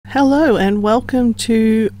Hello and welcome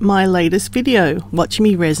to my latest video, Watch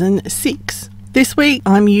Me Resin 6. This week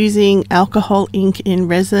I'm using alcohol ink in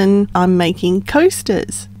resin. I'm making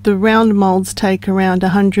coasters. The round molds take around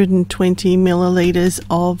 120 milliliters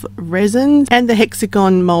of resin and the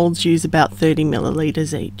hexagon molds use about 30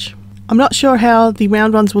 milliliters each. I'm not sure how the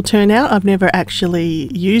round ones will turn out. I've never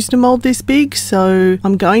actually used a mold this big, so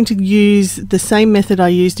I'm going to use the same method I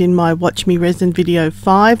used in my Watch Me Resin video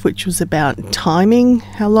 5, which was about timing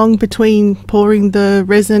how long between pouring the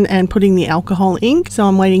resin and putting the alcohol ink. So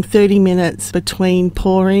I'm waiting 30 minutes between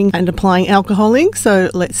pouring and applying alcohol ink, so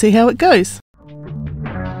let's see how it goes.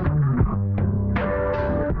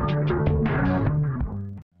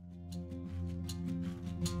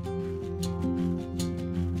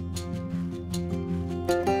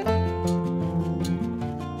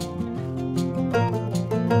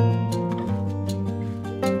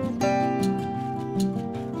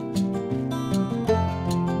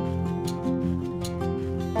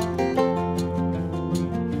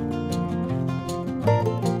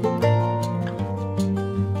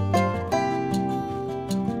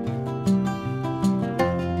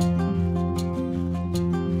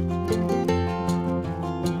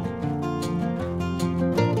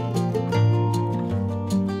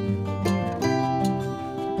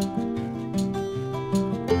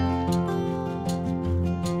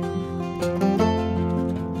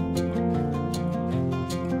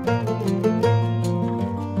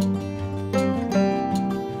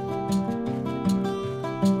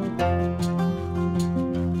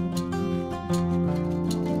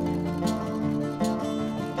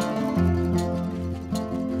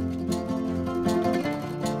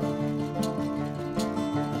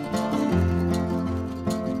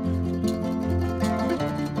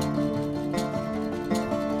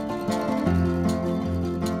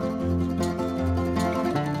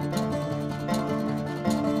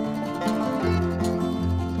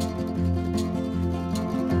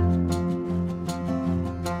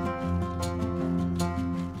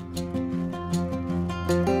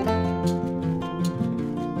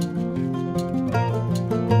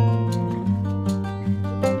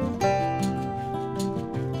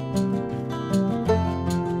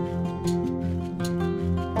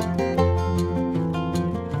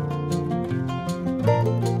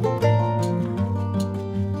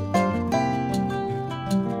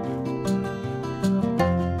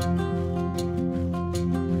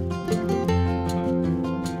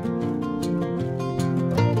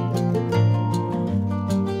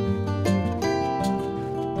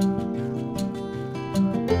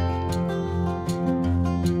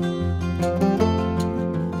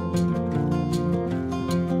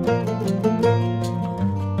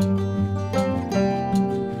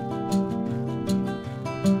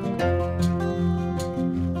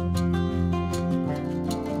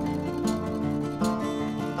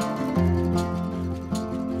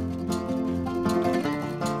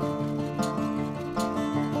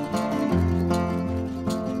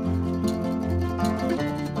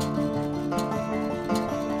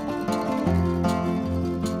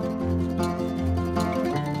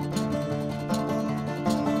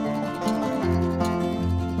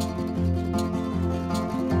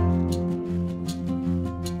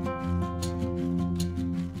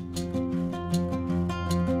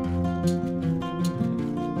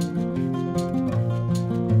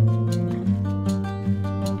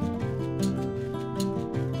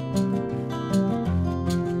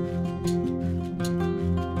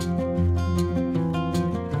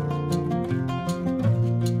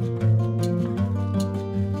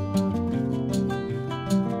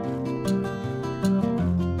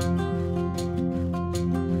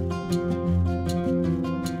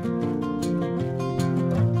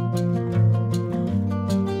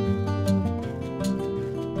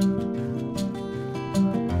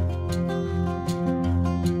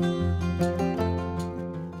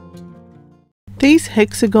 These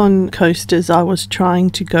hexagon coasters, I was trying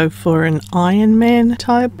to go for an Iron Man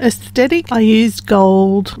type aesthetic. I used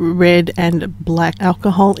gold, red and black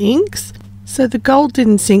alcohol inks. So the gold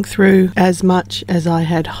didn't sink through as much as I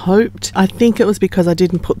had hoped. I think it was because I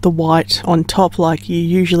didn't put the white on top like you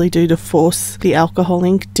usually do to force the alcohol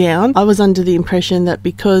ink down. I was under the impression that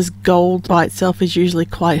because gold by itself is usually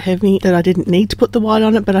quite heavy that I didn't need to put the white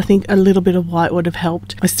on it, but I think a little bit of white would have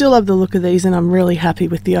helped. I still love the look of these and I'm really happy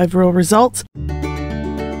with the overall results.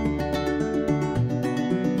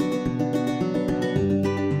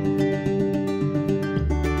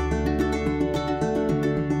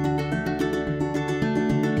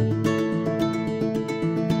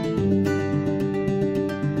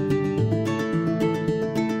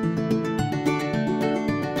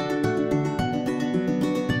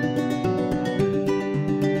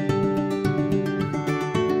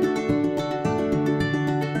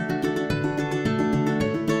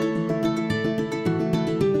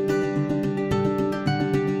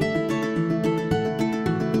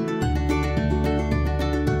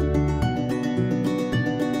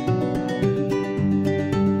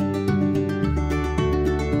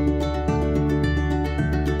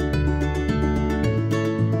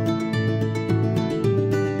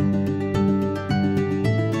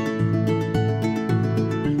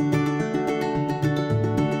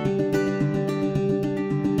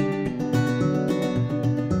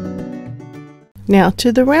 Now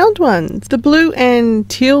to the round ones. The blue and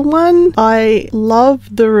teal one, I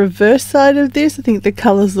love the reverse side of this. I think the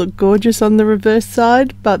colours look gorgeous on the reverse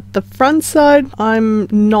side, but the front side I'm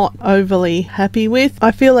not overly happy with.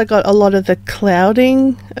 I feel I got a lot of the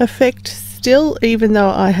clouding effect still, even though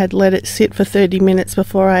I had let it sit for 30 minutes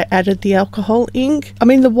before I added the alcohol ink. I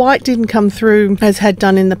mean, the white didn't come through as had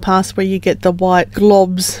done in the past, where you get the white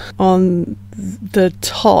globs on the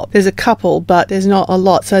top. There's a couple, but there's not a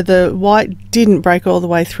lot, so the white didn't break all the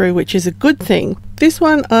way through, which is a good thing. This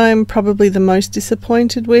one I'm probably the most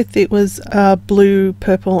disappointed with. It was blue,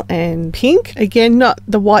 purple and pink. Again,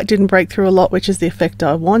 the white didn't break through a lot, which is the effect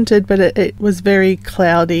I wanted, but it was very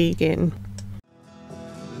cloudy again.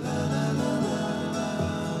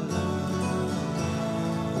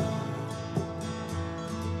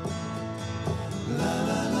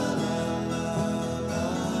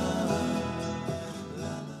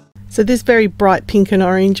 So this very bright pink and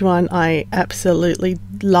orange one I absolutely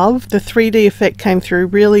love. The 3D effect came through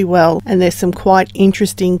really well, and there's some quite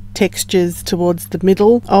interesting textures towards the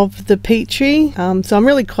middle of the Petri. So I'm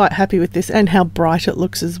really quite happy with this, and how bright it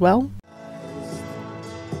looks as well.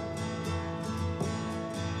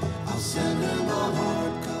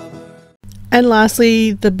 And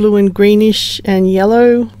lastly, the blue and greenish and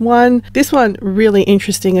yellow one. This one, really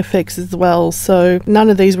interesting effects as well. So none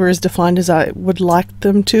of these were as defined as I would like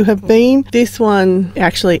them to have been. This one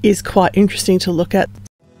actually is quite interesting to look at.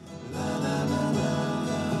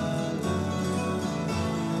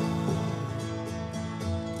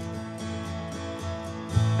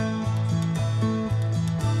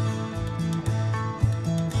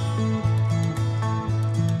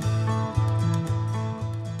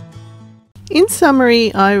 In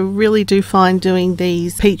summary, I really do find doing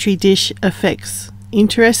these Petri dish effects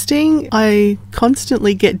interesting. I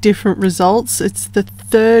constantly get different results. It's the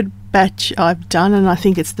third batch I've done, and I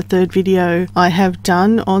think it's the third video I have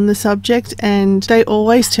done on the subject, and they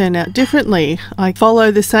always turn out differently. I follow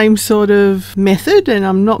the same sort of method, and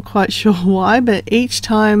I'm not quite sure why, but each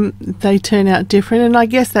time they turn out different, and I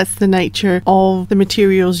guess that's the nature of the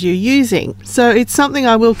materials you're using. So it's something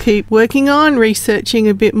I will keep working on, researching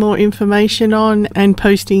a bit more information on, and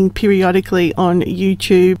posting periodically on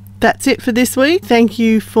YouTube. That's it for this week. Thank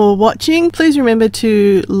you for watching. Please remember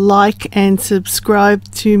to like and subscribe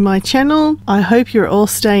to my channel. I hope you're all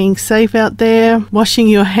staying safe out there, washing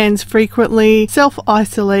your hands frequently,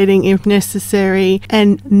 self-isolating if necessary,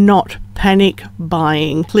 and not panic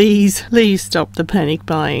buying. Please stop the panic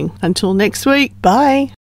buying. Until next week, bye.